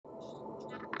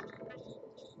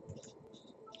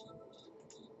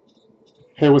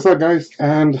Hey, what's up, guys?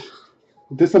 And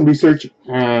did some research,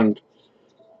 and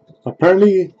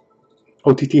apparently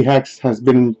OOTHAX has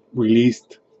been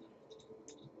released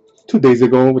 2 days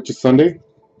ago, which is Sunday.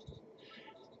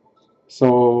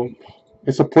 So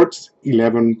it supports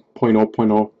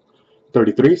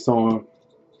 11.0.033. So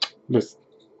let's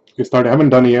get started. I haven't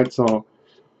done it yet, so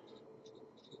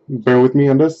bear with me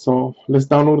on this. So let's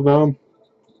download the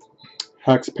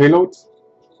HAX payloads.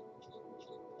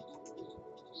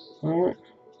 Alright,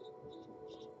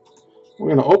 we're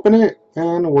gonna open it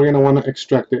and we're gonna want to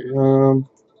extract it.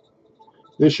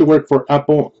 This should work for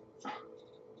Apple,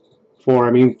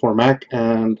 for Mac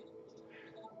and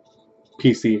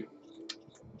PC.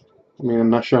 I'm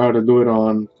not sure how to do it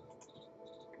on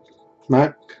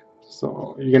Mac,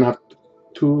 so you're gonna have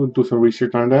to do some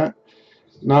research on that.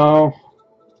 Now,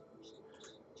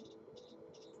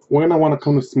 we're gonna want to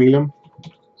come to Smelium.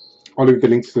 I'll leave the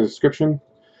links in the description,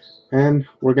 and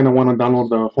we're gonna want to download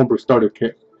the HomeBrew starter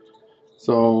kit.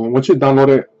 So once you download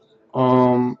it,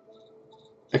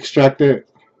 extract it,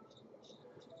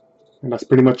 and that's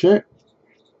pretty much it.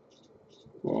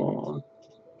 Well,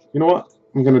 you know what?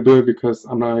 I'm gonna do it because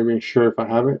I'm not even sure if I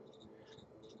have it.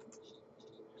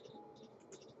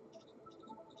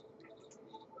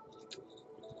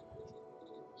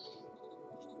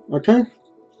 Okay,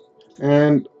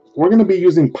 and we're gonna be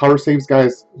using PowerSaves,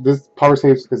 guys. This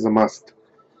PowerSaves is a must.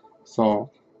 So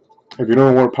if you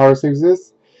don't know what PowerSaves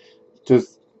is,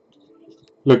 just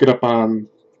look it up on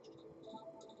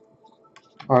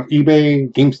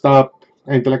eBay, GameStop,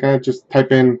 anything like that. Just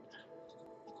type in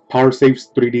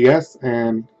PowerSaves 3DS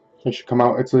and it should come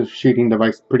out. It's a shading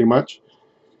device pretty much.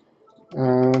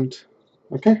 And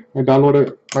okay, I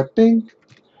downloaded my thing.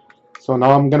 So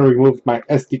now I'm gonna remove my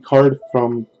SD card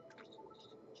from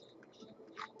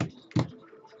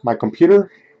my computer,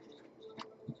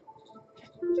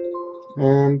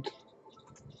 and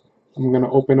I'm gonna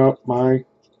open up I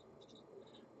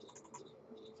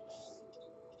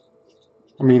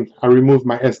removed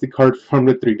my SD card from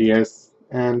the 3DS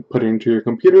and put it into your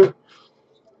computer.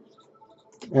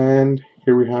 And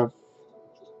here we have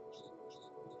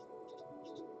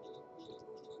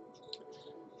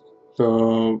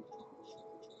the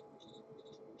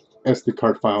SD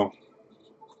card file.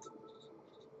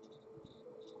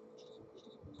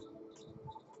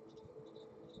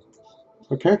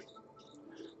 Okay,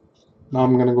 now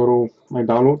I'm gonna go to my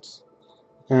downloads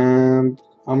and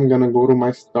I'm gonna go to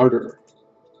my starter.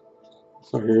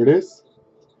 So here it is,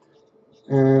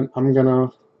 and I'm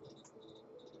gonna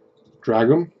drag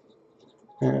them,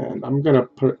 and I'm gonna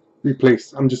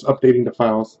replace. I'm just updating the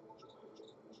files.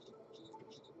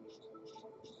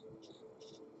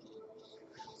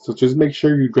 So just make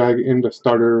sure you drag in the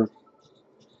starter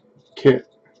kit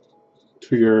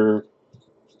to your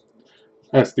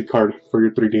SD card for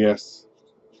your 3DS.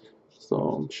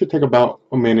 So it should take about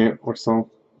a minute or so,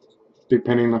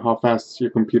 depending on how fast your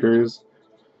computer is.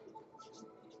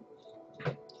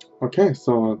 Okay,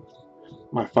 so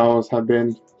my files have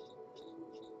been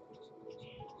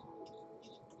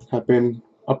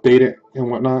updated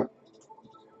and whatnot.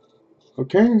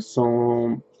 Okay,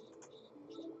 so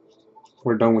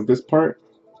we're done with this part.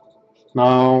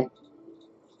 Now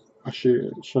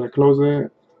should I close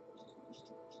it?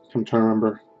 I'm trying to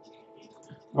remember.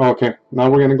 Oh, okay, now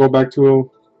we're gonna go back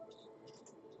to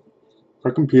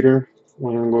our computer.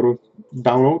 We're gonna go to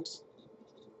downloads.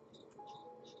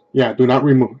 Yeah, do not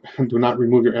remove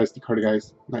your SD card,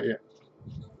 guys. Not yet.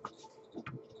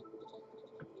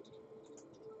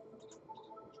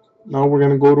 Now we're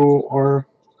gonna go to our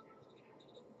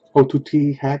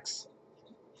OOTHAX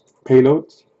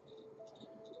payloads,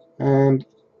 and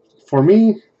for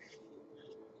me,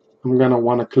 I'm gonna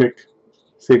want to click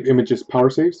Save Images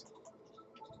PowerSaves.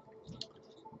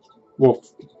 Well,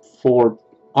 for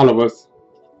all of us,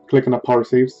 clicking on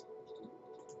PowerSaves.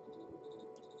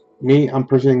 Me, I'm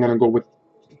personally gonna go with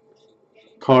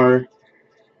card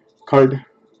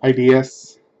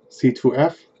IDS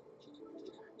C2F.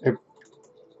 If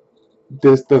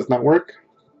this does not work,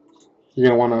 you're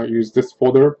gonna want to use this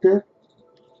folder up here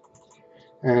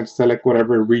and select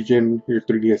whatever region your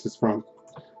 3DS is from.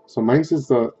 So mine is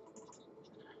the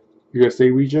USA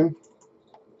region,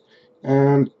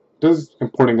 and this is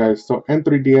important, guys. So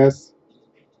N3DS,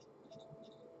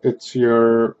 it's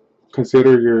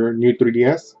consider your new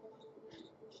 3DS.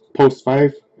 Post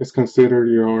 5 is considered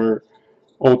your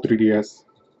old 3DS.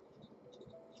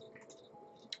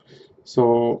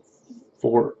 So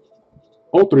for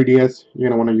old 3DS, you're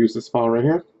gonna want to use this file right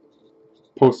here,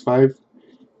 Post 5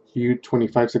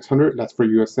 U25600. That's for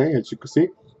USA, as you can see.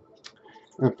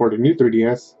 And for the new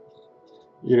 3DS,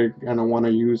 you're gonna want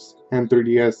to use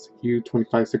N3DS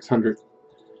U25600.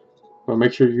 but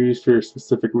make sure you use for your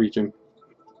specific region.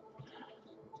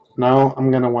 Now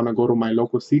I'm gonna want to go to my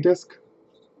local C disk.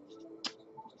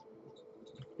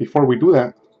 Before we do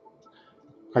that,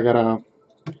 I gotta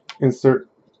insert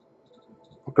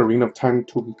Ocarina of Time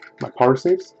to my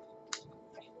PowerSaves.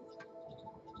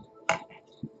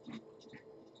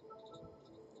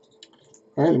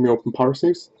 Alright, let me open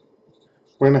PowerSaves.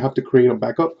 We're gonna have to create a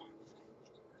backup.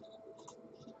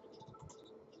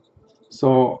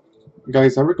 So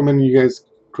guys, I recommend you guys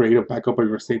create a backup of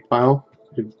your save file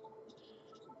if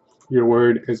your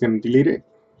word is gonna delete it.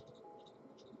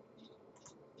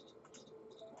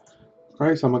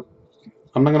 Alright, so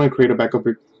I'm not gonna create a backup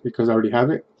because I already have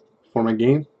it for my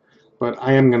game, but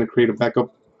I am gonna create a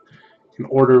backup in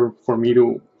order for me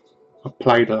to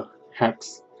apply the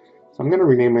hacks. So I'm gonna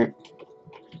rename it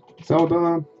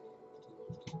Zelda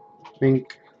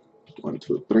Link 1,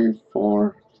 2, 3,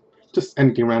 4, just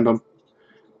anything random.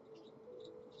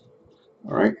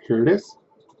 Alright, here it is.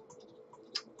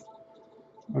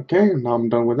 Okay, now I'm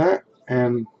done with that.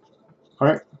 And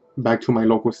alright, back to my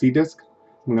local C disk.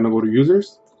 I'm gonna go to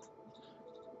users.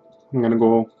 I'm gonna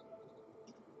go,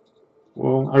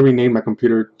 well, I renamed my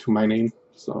computer to my name,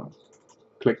 so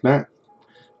click that.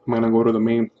 I'm gonna go to the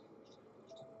main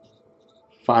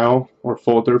file or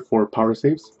folder for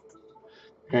PowerSaves,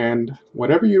 and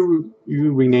whatever you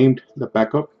renamed the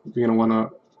backup, you're gonna wanna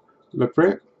look for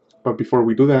it. But before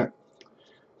we do that,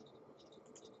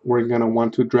 we're gonna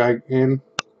want to drag in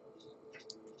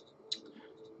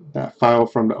that file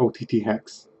from the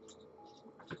OOTHAX.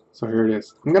 So here it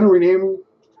is. I'm gonna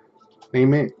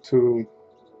name it to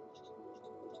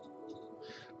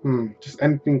just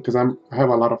anything, because I have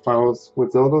a lot of files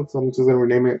with Zelda, so I'm just gonna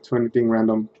rename it to anything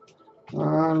random.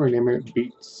 Rename it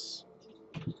Beats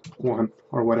 1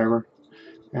 or whatever,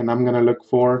 and I'm gonna look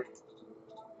for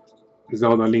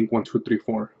Zelda Link 1, 2, 3,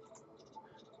 4.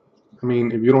 I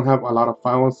mean, if you don't have a lot of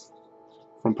files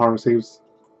from PowerSaves,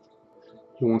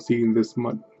 you won't see this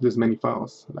many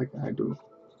files like I do.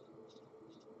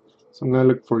 So I'm gonna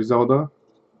look for Zelda.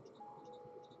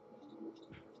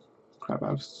 Crap, I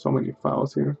have so many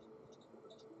files here.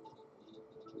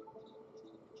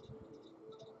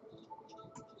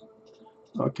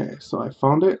 Okay, so I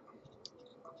found it.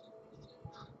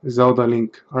 Zelda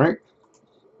Link. Alright.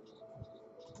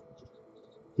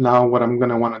 Now what I'm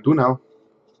gonna wanna do now,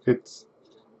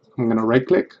 I'm gonna right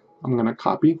click, I'm gonna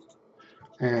copy,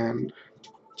 and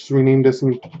just rename this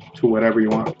to whatever you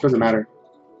want. Doesn't matter.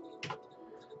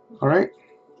 Alright.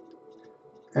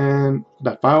 And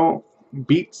the file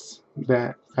Beats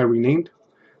that I renamed,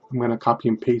 I'm gonna copy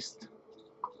and paste.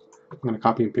 I'm gonna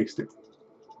copy and paste it.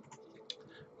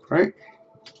 Alright.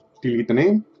 Delete the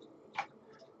name,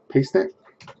 paste it,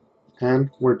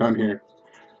 and we're done here.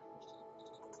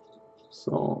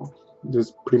 So this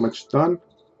is pretty much done.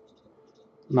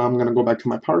 Now I'm gonna go back to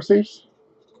my PowerSaves,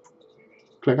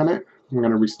 click on it, I'm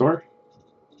gonna restore,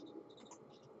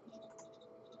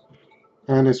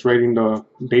 and it's writing the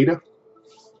data.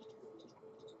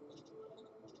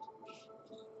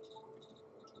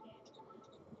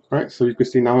 Alright, so you can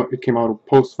see now it came out of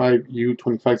post 5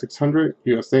 U25600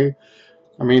 USA.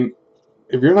 I mean,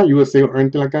 if you're not USA or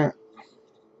anything like that,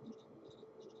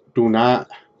 do not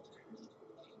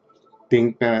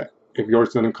think that if yours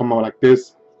is gonna come out like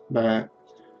this, that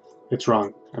it's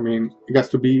wrong. I mean, it has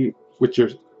to be with your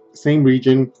same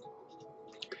region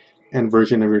and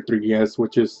version of your 3DS,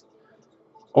 which is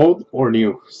old or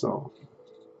new. So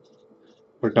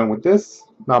we're done with this.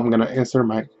 Now I'm gonna insert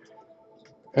my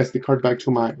SD card back to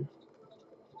my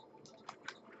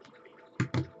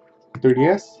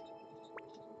 3DS.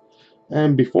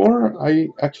 And before I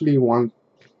actually want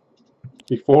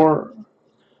to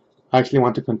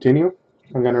continue,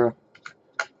 I'm gonna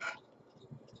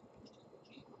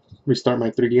restart my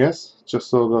 3DS just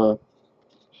so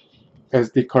the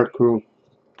SD card could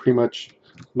pretty much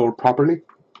load properly.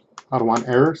 I don't want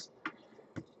errors.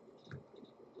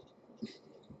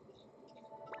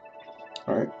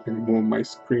 Alright, let me move my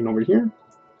screen over here.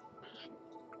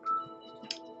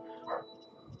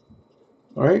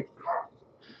 Alright.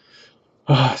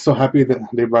 So happy that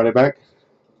they brought it back.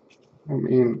 I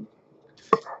mean,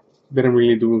 didn't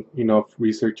really do enough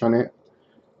research on it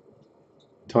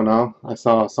till now. I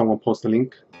saw someone post a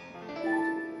link.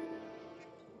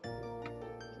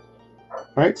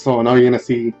 Alright, so now you're gonna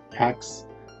see hacks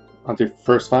on the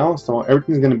first file. So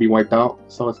everything's gonna be wiped out.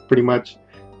 So it's pretty much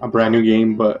a brand new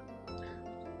game, but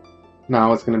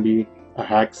now it's gonna be a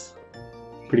hacks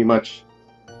pretty much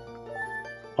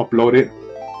uploaded.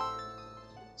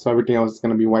 So everything else is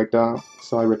gonna be wiped out.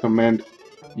 So I recommend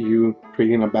you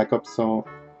creating a backup, so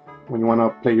when you wanna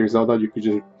play your Zelda, you could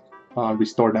just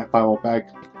restore that file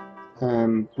back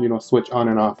and switch on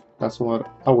and off. That's what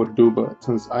I would do, but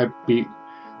since I beat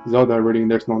Zelda already,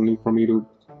 there's no need for me to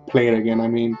play it again. I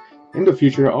mean, in the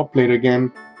future I'll play it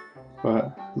again,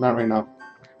 but not right now.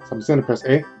 So I'm just gonna press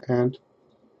A, and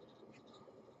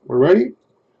we're ready,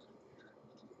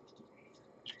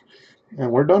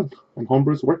 and we're done, and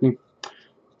Homebrew's working.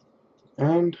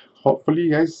 And hopefully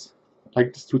you guys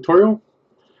like this tutorial,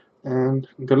 and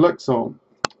good luck. So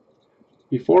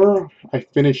before I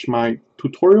finish my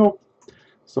tutorial,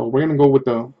 so we're gonna go with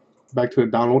the back to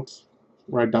the downloads,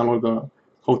 where I download the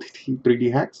OTT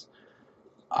 3D hacks.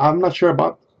 I'm not sure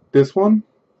about this one.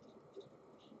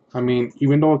 I mean,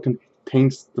 even though it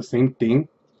contains the same thing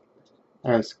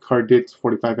as CardDIT's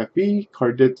 45FE,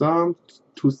 CardDIT's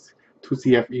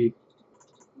 2CFE.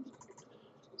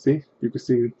 See, you can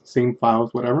see same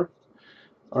files, whatever.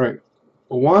 All right,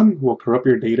 one will corrupt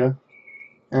your data,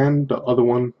 and the other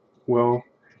one will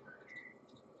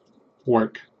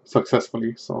work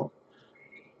successfully. So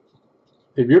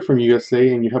if you're from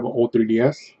USA and you have an old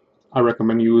 3DS, I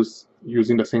recommend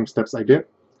using the same steps I did.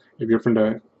 If you're from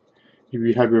the if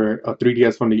you have your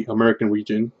 3DS from the American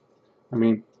region, I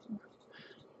mean,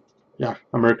 yeah,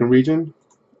 American region,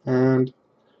 and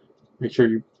make sure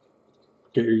you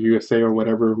get your USA or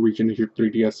whatever region your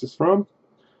 3DS is from.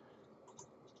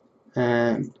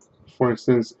 And for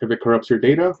instance, if it corrupts your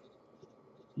data,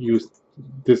 use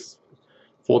this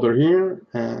folder here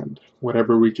and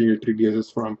whatever region your 3DS is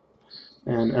from,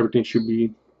 and everything should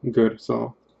be good.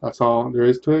 So that's all there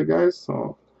is to it, guys.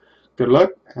 So good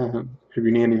luck, and if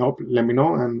you need any help, let me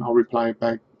know and I'll reply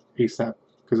back ASAP,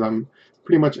 because I'm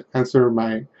pretty much answer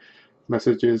my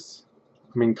messages,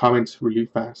 comments really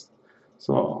fast.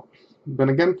 So then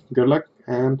again, good luck,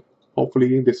 and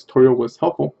hopefully this tutorial was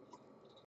helpful.